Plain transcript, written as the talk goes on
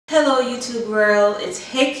Hello YouTube world, it's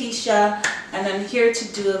Hey Keisha and I'm here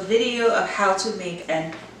to do a video of how to make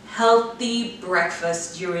an healthy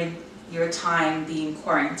breakfast during your time being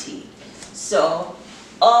quarantined. So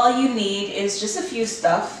all you need is just a few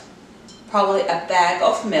stuff, probably a bag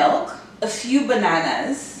of milk, a few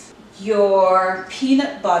bananas, your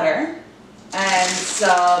peanut butter, and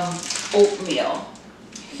some oatmeal.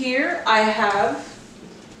 Here I have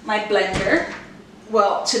my blender.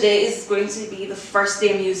 Well, today is going to be the first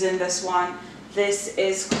day I'm using this one. This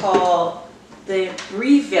is called the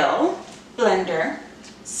Breville blender.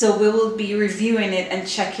 So we will be reviewing it and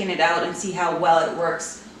checking it out and see how well it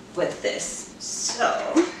works with this.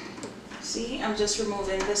 So, see, I'm just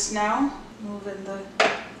removing this now. Moving the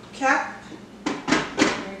cap.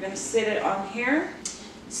 We're going to sit it on here.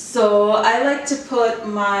 So I like to put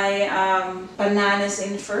my bananas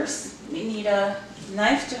in first. We need a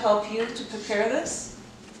knife to help you to prepare this.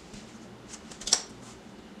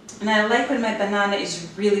 And I like when my banana is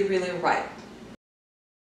really ripe.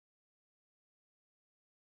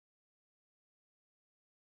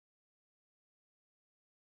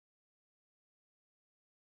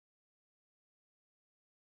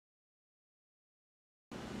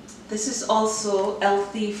 This is also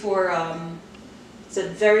healthy for it's a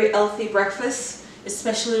very healthy breakfast,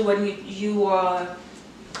 especially when you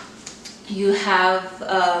have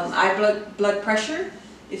high blood pressure.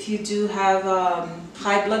 If you do have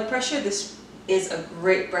high blood pressure, this is a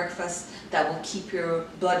great breakfast that will keep your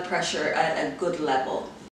blood pressure at a good level.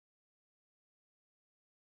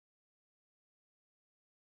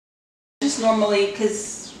 Just normally,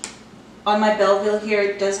 because on my Belleville here,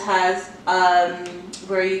 it does has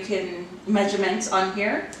where you can measurements on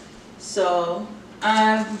here. So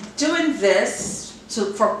I'm doing this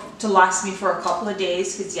to last me for a couple of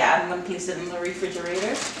days, because yeah, I'm going to place it in the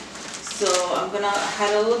refrigerator. So I'm going to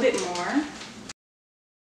add a little bit more.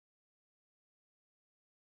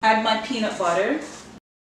 Add my peanut butter.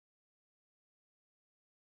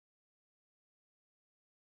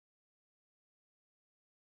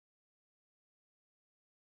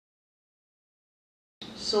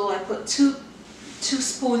 So I put two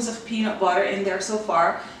spoons of peanut butter in there so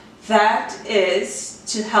far. That is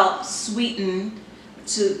to help sweeten,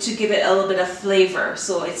 to give it a little bit of flavor.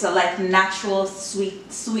 So it's a like natural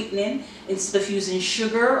sweetening instead of using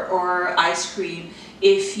sugar or ice cream.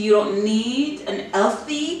 If you don't need an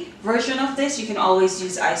healthy version of this, you can always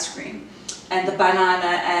use ice cream. And the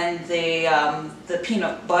banana and the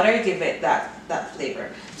peanut butter give it that flavor.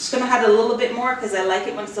 I'm just gonna add a little bit more because I like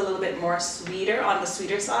it when it's a little bit more sweeter, on the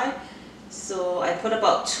sweeter side. So I put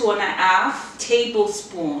about 2.5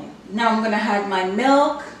 tablespoons. Now I'm gonna add my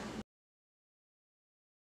milk.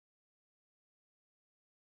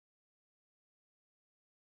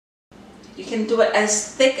 You can do it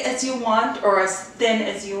as thick as you want or as thin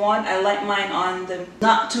as you want. I like mine on the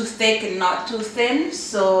not too thick and not too thin.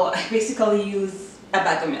 So I basically use a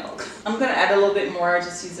bag of milk. I'm gonna add a little bit more,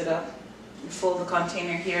 just use it up and fold the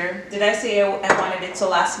container here. Did I say I wanted it to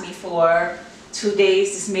last me for 2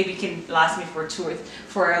 days? This maybe can last me for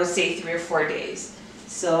I would say 3 or 4 days.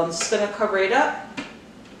 So I'm just gonna cover it up.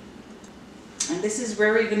 And this is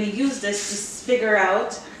where we're gonna use this to figure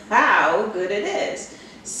out how good it is.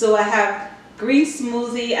 So I have green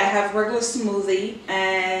smoothie, I have regular smoothie,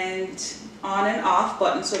 and on and off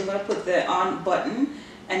button. So I'm going to put the on button,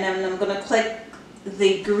 and then I'm going to click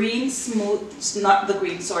the green not the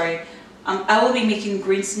green, sorry. I will be making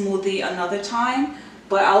green smoothie another time,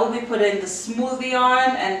 but I will be putting the smoothie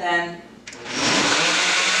on, and then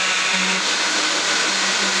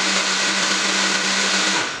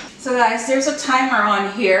so guys, there's a timer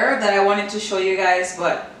on here that I wanted to show you guys,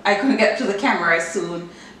 but I couldn't get to the camera soon.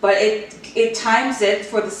 But it times it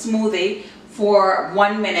for the smoothie for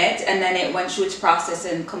 1 minute, and then it went through its process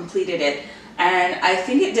and completed it. And I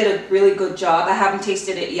think it did a really good job. I haven't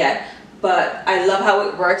tasted it yet, but I love how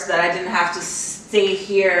it works, that I didn't have to stay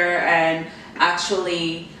here and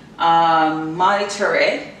actually monitor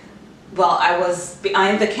it. Well, I was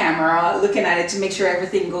behind the camera looking at it to make sure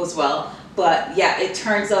everything goes well. But yeah, it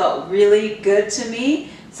turns out really good to me.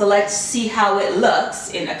 So let's see how it looks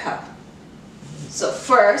in a cup. So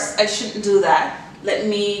first, I shouldn't do that. Let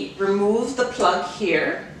me remove the plug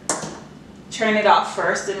here. Turn it off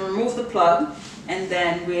first, then remove the plug, and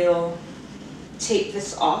then we'll take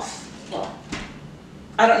this off. Well,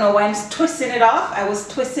 I don't know why I'm twisting it off. I was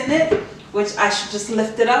twisting it, which I should just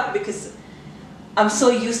lift it up because I'm so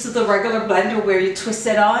used to the regular blender where you twist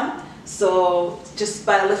it on. So just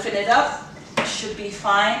by lifting it up, it should be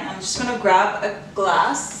fine. I'm just gonna grab a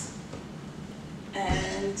glass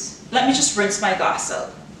and let me just rinse my glass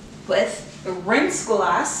out with a rinse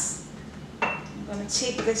glass. I'm I'm gonna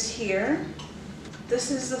take this here.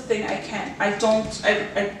 This is the thing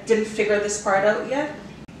I didn't figure this part out yet.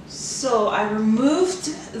 So I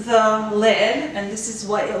removed the lid and this is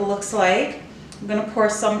what it looks like. I'm gonna pour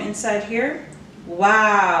some inside here.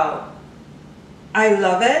 Wow, I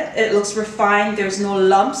love it. It looks refined. There's no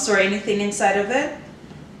lumps or anything inside of it.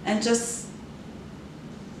 And just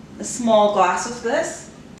a small glass of this.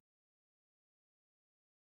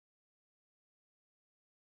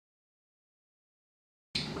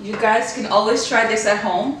 You guys can always try this at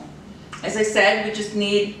home. As I said, we just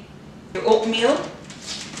need your oatmeal,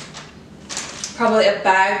 probably a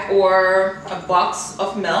bag or a box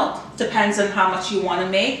of milk, depends on how much you want to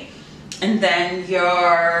make, and then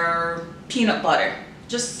your peanut butter.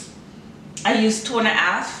 I use two and a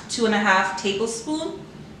half tablespoons,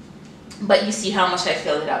 but you see how much I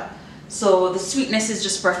filled it up. So the sweetness is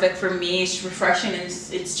just perfect for me. It's refreshing and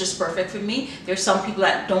it's just perfect for me. There's some people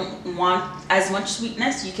that don't want as much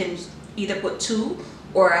sweetness. You can either put 2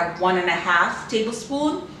 or a 1.5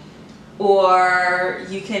 tablespoons, or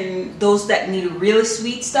you can, those that need really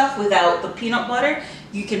sweet stuff without the peanut butter,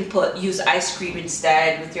 you can use ice cream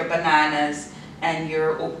instead with your bananas and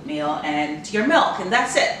your oatmeal and your milk, and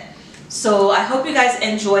that's it. So I hope you guys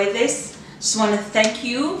enjoy this. Just want to thank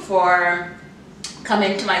you for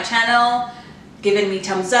coming to my channel, giving me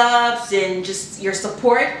thumbs ups and just your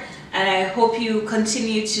support, and I hope you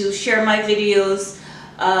continue to share my videos,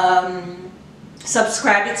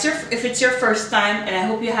 subscribe if it's your first time, and I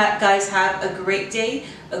hope you guys have a great day,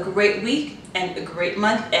 a great week, and a great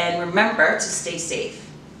month, and remember to stay safe.